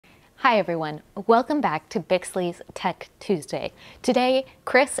Hi everyone, welcome back to Bixly's Tech Tuesday. Today,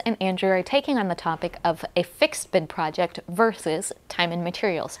 Chris and Andrew are taking on the topic of a fixed bid project versus time and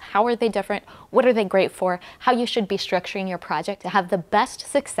materials. How are they different? What are they great for? How you should be structuring your project to have the best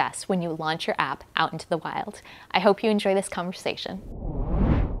success when you launch your app out into the wild. I hope you enjoy this conversation.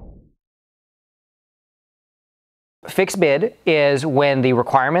 Fixed bid is when the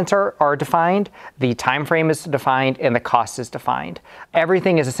requirements are defined, the time frame is defined, and the cost is defined.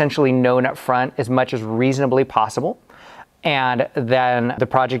 Everything is essentially known up front as much as reasonably possible. And then the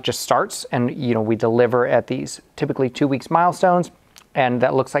project just starts, and we deliver at these typically 2 weeks milestones, and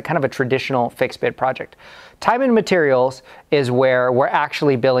that looks like kind of a traditional fixed bid project. Time and materials is where we're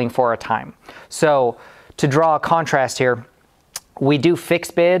actually billing for a time. So to draw a contrast here, we do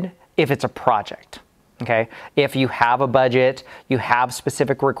fixed bid if it's a project. Okay, if you have a budget, you have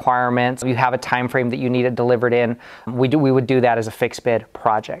specific requirements, you have a time frame that you need it delivered in, we would do that as a fixed bid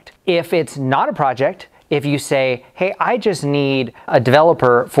project. If it's not a project, if you say, hey, I just need a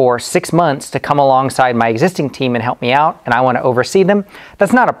developer for 6 months to come alongside my existing team and help me out, and I want to oversee them,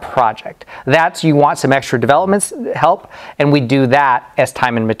 that's not a project. That's you want some extra development help, and we do that as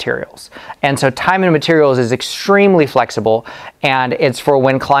time and materials. And so time and materials is extremely flexible, and it's for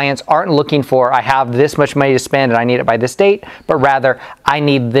when clients aren't looking for, I have this much money to spend and I need it by this date, but rather, I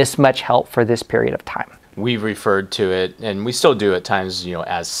need this much help for this period of time. We've referred to it, and we still do at times,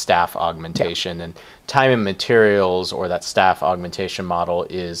 as staff augmentation. Yep. And time and materials, or that staff augmentation model,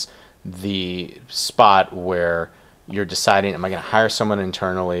 is the spot where you're deciding, am I going to hire someone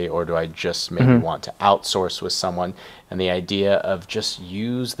internally, or do I just maybe want to outsource with someone? And the idea of just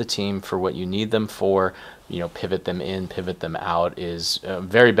use the team for what you need them for, pivot them in, pivot them out, is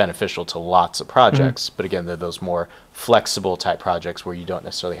very beneficial to lots of projects. But again, they're those more flexible type projects where you don't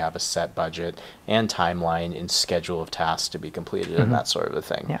necessarily have a set budget and timeline and schedule of tasks to be completed and that sort of a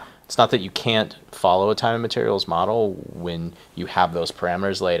thing. Yeah. It's not that you can't follow a time and materials model when you have those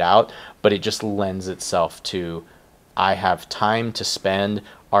parameters laid out, but it just lends itself to, I have time to spend.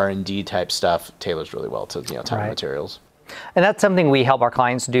 R&D type stuff tailors really well to time and materials. And that's something we help our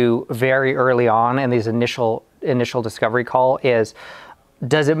clients do very early on in these initial discovery call is,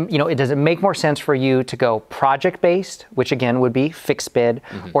 does it make more sense for you to go project based, which again would be fixed bid,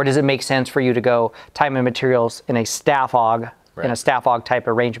 or does it make sense for you to go time and materials in a staff aug? In a staff aug type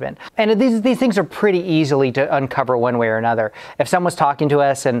arrangement. And these things are pretty easily to uncover one way or another. If someone's talking to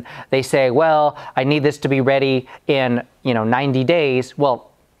us and they say, well, I need this to be ready in 90 days, well,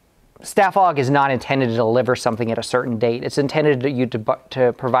 staff aug is not intended to deliver something at a certain date. It's intended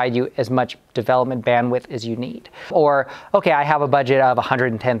to provide you as much development bandwidth as you need. Or, okay, I have a budget of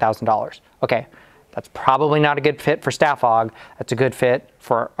 $110,000. Okay, that's probably not a good fit for staff aug. That's a good fit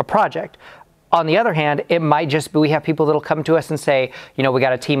for a project. On the other hand, it might just be, we have people that'll come to us and say, we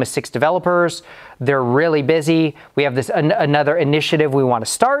got a team of 6 developers. They're really busy. We have this another initiative we want to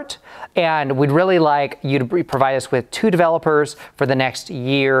start, and we'd really like you to provide us with 2 developers for the next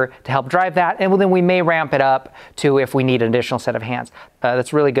year to help drive that. And then we may ramp it up to if we need an additional set of hands.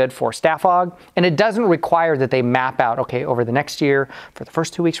 That's really good for staff aug, and it doesn't require that they map out, okay, over the next year, for the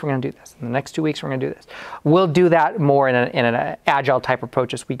first 2 weeks, we're going to do this. In the next 2 weeks, we're going to do this. We'll do that more in an agile type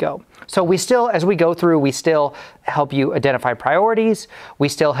approach as we go. So we still, as we go through, we still help you identify priorities. We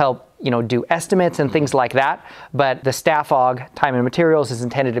still help do estimates and things like that. But the staff aug, time and materials, is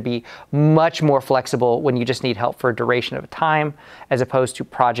intended to be much more flexible when you just need help for a duration of time, as opposed to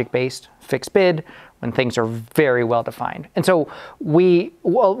project-based fixed bid when things are very well defined. And so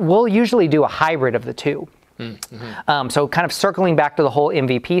we'll usually do a hybrid of the two. So kind of circling back to the whole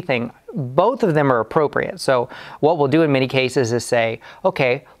MVP thing, both of them are appropriate. So what we'll do in many cases is say,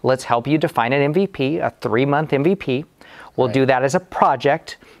 okay, let's help you define an MVP, a 3-month MVP. We'll do that as a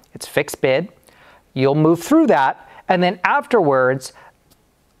project. It's fixed bid. You'll move through that. And then afterwards,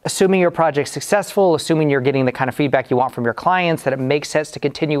 assuming your project's successful, assuming you're getting the kind of feedback you want from your clients, that it makes sense to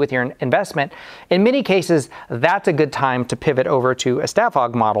continue with your investment, in many cases, that's a good time to pivot over to a staff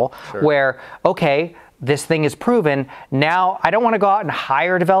aug model where, okay, this thing is proven. Now, I don't want to go out and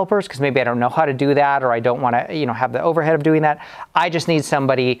hire developers because maybe I don't know how to do that, or I don't want to, have the overhead of doing that. I just need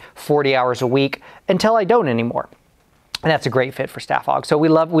somebody 40 hours a week until I don't anymore. And that's a great fit for staff aug. So we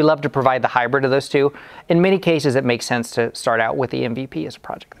love to provide the hybrid of those two. In many cases, it makes sense to start out with the MVP as a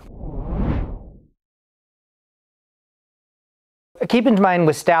project. Keep in mind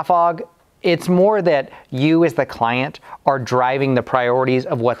with staff aug, it's more that you as the client are driving the priorities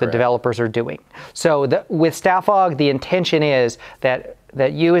of what the developers are doing. So with staff aug, the intention is that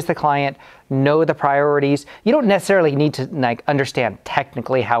you as the client know the priorities. You don't necessarily need to like understand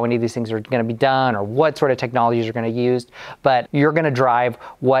technically how any of these things are going to be done or what sort of technologies are going to be used, but you're going to drive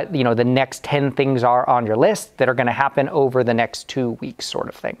what, you know, the next 10 things are on your list that are going to happen over the next 2 weeks sort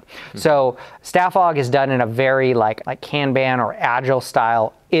of thing. So staff aug is done in a very like Kanban or agile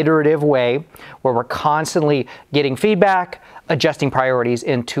style iterative way where we're constantly getting feedback, adjusting priorities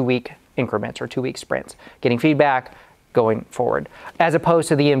in 2-week increments or 2-week sprints, getting feedback, going forward, as opposed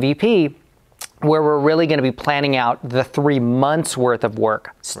to the MVP, where we're really going to be planning out the 3 months worth of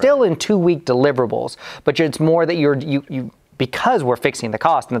work, still in 2-week deliverables, but it's more that you because we're fixing the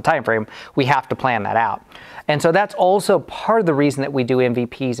cost and the time frame, we have to plan that out. And so that's also part of the reason that we do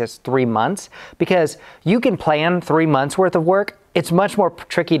MVPs as 3 months, because you can plan 3 months worth of work. It's much more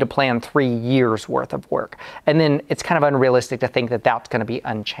tricky to plan 3 years worth of work. And then it's kind of unrealistic to think that that's going to be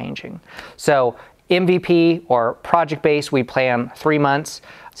unchanging. So MVP or project-based, we plan 3 months.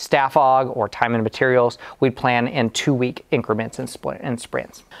 Staff aug or time and materials, we plan in 2-week increments and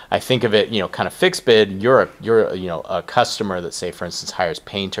sprints. I think of it, you know, kind of fixed bid. You're you know, a customer that, say, for instance, hires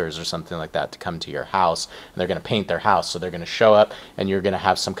painters or something like that to come to your house, and they're going to paint their house. So they're going to show up, and you're going to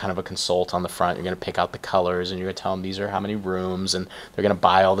have some kind of a consult on the front. You're going to pick out the colors, and you're going to tell them these are how many rooms, and they're going to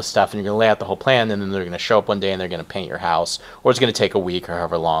buy all the stuff, and you're going to lay out the whole plan, and then they're going to show up one day and they're going to paint your house, or it's going to take a week or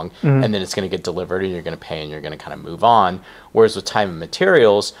however long, and then it's going to get delivered, and you're going to pay, and you're going to kind of move on. Whereas with time and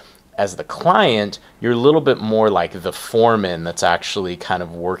materials, as the client, you're a little bit more like the foreman that's actually kind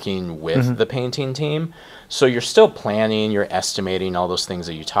of working with the painting team. So you're still planning, you're estimating all those things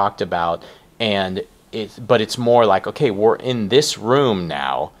that you talked about, but it's more like, okay, we're in this room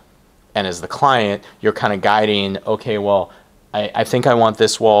now, and as the client, you're kind of guiding, okay, well, I think I want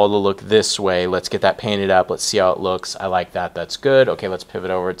this wall to look this way. Let's get that painted up. Let's see how it looks. I like that. That's good. Okay, let's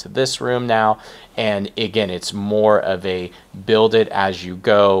pivot over to this room now. And again, it's more of a build it as you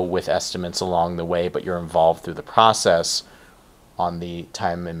go with estimates along the way, but you're involved through the process on the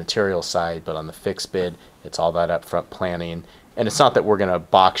time and material side. But on the fixed bid, it's all that upfront planning. And it's not that we're going to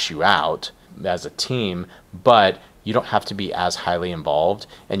box you out as a team, but you don't have to be as highly involved,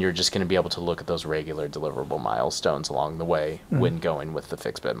 and you're just going to be able to look at those regular deliverable milestones along the way when going with the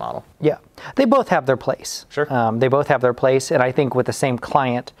fixed bid model. Yeah, they both have their place. Sure. They both have their place, and I think with the same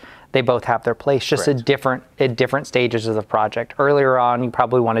client, they both have their place, just at different stages of the project. Earlier on, you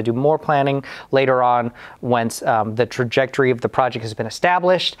probably want to do more planning. Later on, once the trajectory of the project has been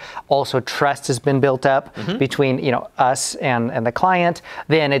established, also trust has been built up between us and the client,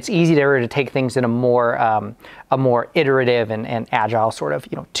 then it's easier to take things in a more iterative and agile sort of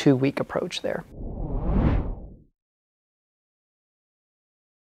 2-week approach there.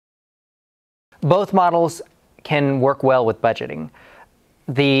 Both models can work well with budgeting.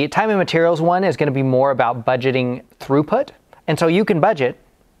 The time and materials one is going to be more about budgeting throughput. And so you can budget,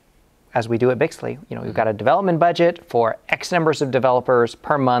 as we do at Bixly, we've got a development budget for X numbers of developers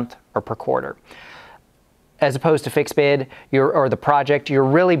per month or per quarter. As opposed to fixed bid or the project, you're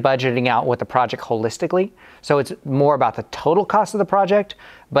really budgeting out with the project holistically. So it's more about the total cost of the project,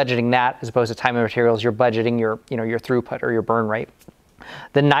 budgeting that, as opposed to time and materials, you're budgeting your throughput or your burn rate.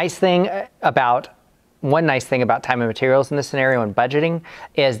 One nice thing about time and materials in this scenario and budgeting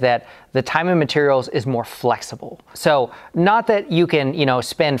is that the time and materials is more flexible. So not that you can,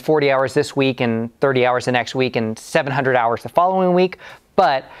 spend 40 hours this week and 30 hours the next week and 700 hours the following week,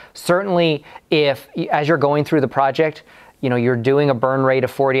 but certainly if, as you're going through the project, you're doing a burn rate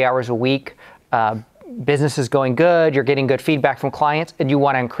of 40 hours a week, business is going good, you're getting good feedback from clients, and you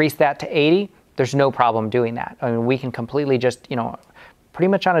want to increase that to 80, there's no problem doing that. I mean, we can completely just, pretty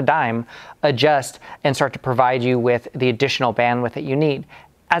much on a dime, adjust and start to provide you with the additional bandwidth that you need.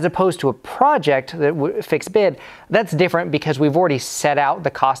 As opposed to a project that fixed bid, that's different because we've already set out the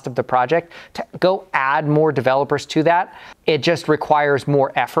cost of the project. To go add more developers to that, it just requires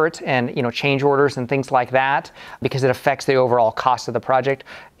more effort and change orders and things like that because it affects the overall cost of the project.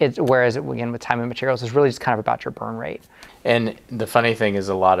 Whereas again with time and materials, it's really just kind of about your burn rate. And the funny thing is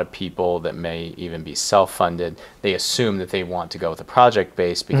a lot of people that may even be self-funded, they assume that they want to go with a project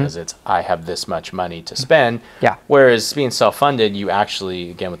base because it's, I have this much money to spend. Yeah. Whereas being self-funded, you actually,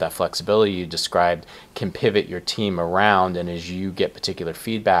 again, with that flexibility you described, can pivot your team around, and as you get particular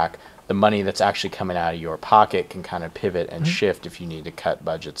feedback, the money that's actually coming out of your pocket can kind of pivot and shift if you need to cut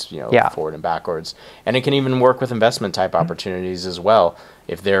budgets, forward and backwards. And it can even work with investment type opportunities as well.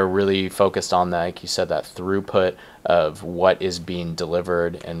 If they're really focused on that, like you said, that throughput of what is being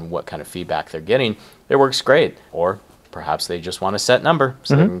delivered and what kind of feedback they're getting, it works great. Or perhaps they just want a set number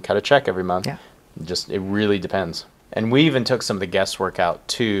so they can cut a check every month. Yeah. It really depends. And we even took some of the guesswork out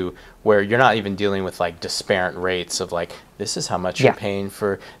too, where you're not even dealing with like disparate rates of like, this is how much you're paying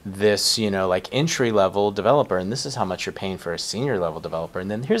for this, you know, like entry level developer, and this is how much you're paying for a senior level developer. And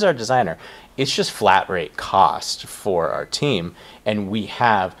then here's our designer. It's just flat rate cost for our team. And we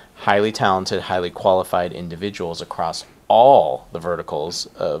have highly talented, highly qualified individuals across all the verticals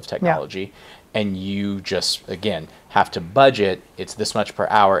of technology. And you just, again, have to budget, it's this much per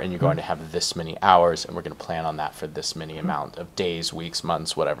hour, and you're going to have this many hours, and we're going to plan on that for this many amount of days, weeks,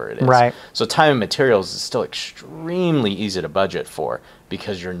 months, whatever it is. Right. So time and materials is still extremely easy to budget for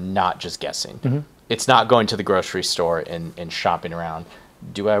because you're not just guessing. It's not going to the grocery store and shopping around.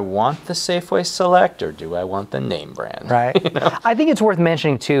 Do I want the Safeway Select or do I want the name brand? Right. You know? I think it's worth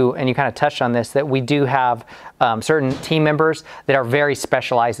mentioning too, and you kind of touched on this, that we do have certain team members that are very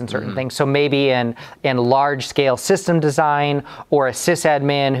specialized in certain things. So maybe in large scale system design, or a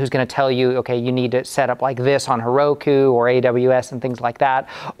sysadmin who's going to tell you, okay, you need to set up like this on Heroku or AWS and things like that,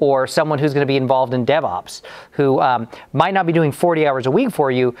 or someone who's going to be involved in DevOps who might not be doing 40 hours a week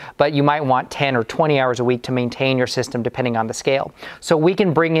for you, but you might want 10 or 20 hours a week to maintain your system depending on the scale. So we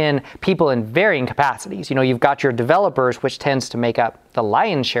can bring in people in varying capacities. You know, you've got your developers, which tends to make up the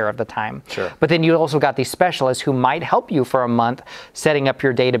lion's share of the time. Sure. But then you also got these specialists who might help you for a month setting up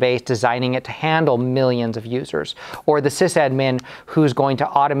your database, designing it to handle millions of users, or the sysadmin who's going to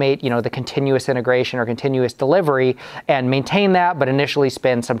automate, you know, the continuous integration or continuous delivery and maintain that, but initially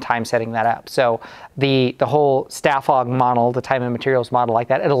spend some time setting that up. So the whole staff aug model, the time and materials model like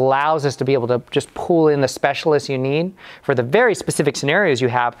that, it allows us to be able to just pull in the specialists you need for the very specific scenarios you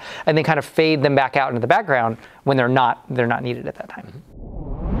have, and then kind of fade them back out into the background when they're not needed at that time.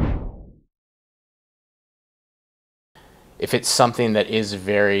 If it's something that is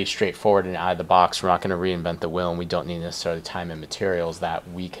very straightforward and out of the box, we're not going to reinvent the wheel, and we don't need necessarily time and materials, that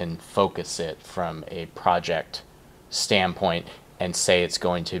we can focus it from a project standpoint and say it's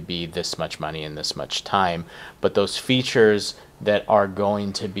going to be this much money and this much time. But those features that are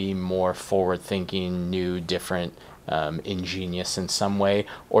going to be more forward-thinking, new, different, ingenious in some way,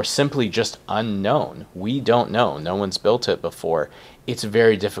 or simply just unknown, we don't know, no one's built it before, it's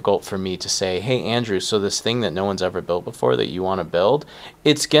very difficult for me to say, hey Andrew, so this thing that no one's ever built before that you want to build,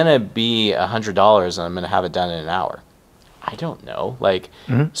 it's gonna be $100 and I'm gonna have it done in an hour. I don't know, like,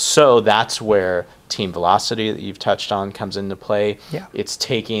 so that's where team velocity that you've touched on comes into play. It's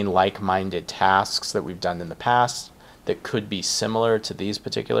taking like-minded tasks that we've done in the past that could be similar to these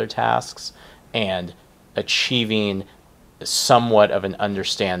particular tasks and achieving somewhat of an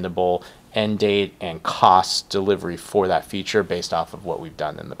understandable end date and cost delivery for that feature based off of what we've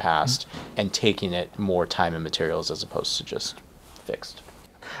done in the past, and taking it more time and materials as opposed to just fixed.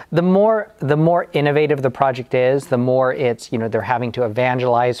 The more innovative the project is, the more it's, you know, they're having to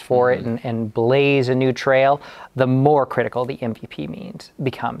evangelize for it and blaze a new trail, the more critical the MVP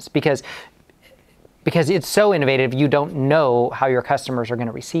becomes. Because it's so innovative, you don't know how your customers are going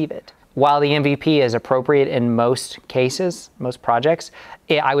to receive it. While the MVP is appropriate in most cases, most projects,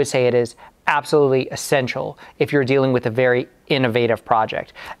 I would say it is absolutely essential if you're dealing with a very innovative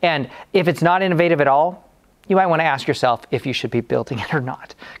project. And if it's not innovative at all, you might want to ask yourself if you should be building it or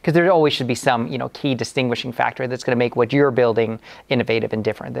not, because there always should be some, you know, key distinguishing factor that's going to make what you're building innovative and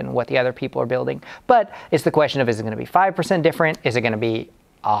different than what the other people are building. But it's the question of, is it going to be 5% different? Is it going to be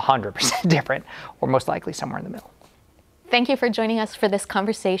 100% different? Or most likely somewhere in the middle. Thank you for joining us for this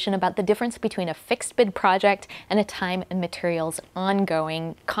conversation about the difference between a fixed bid project and a time and materials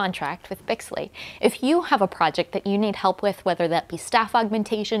ongoing contract with Bixly. If you have a project that you need help with, whether that be staff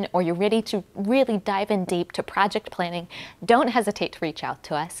augmentation or you're ready to really dive in deep to project planning, don't hesitate to reach out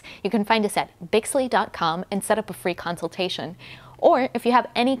to us. You can find us at bixly.com and set up a free consultation. Or if you have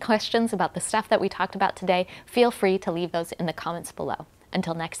any questions about the stuff that we talked about today, feel free to leave those in the comments below.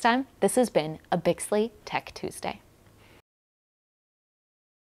 Until next time, this has been a Bixly Tech Tuesday.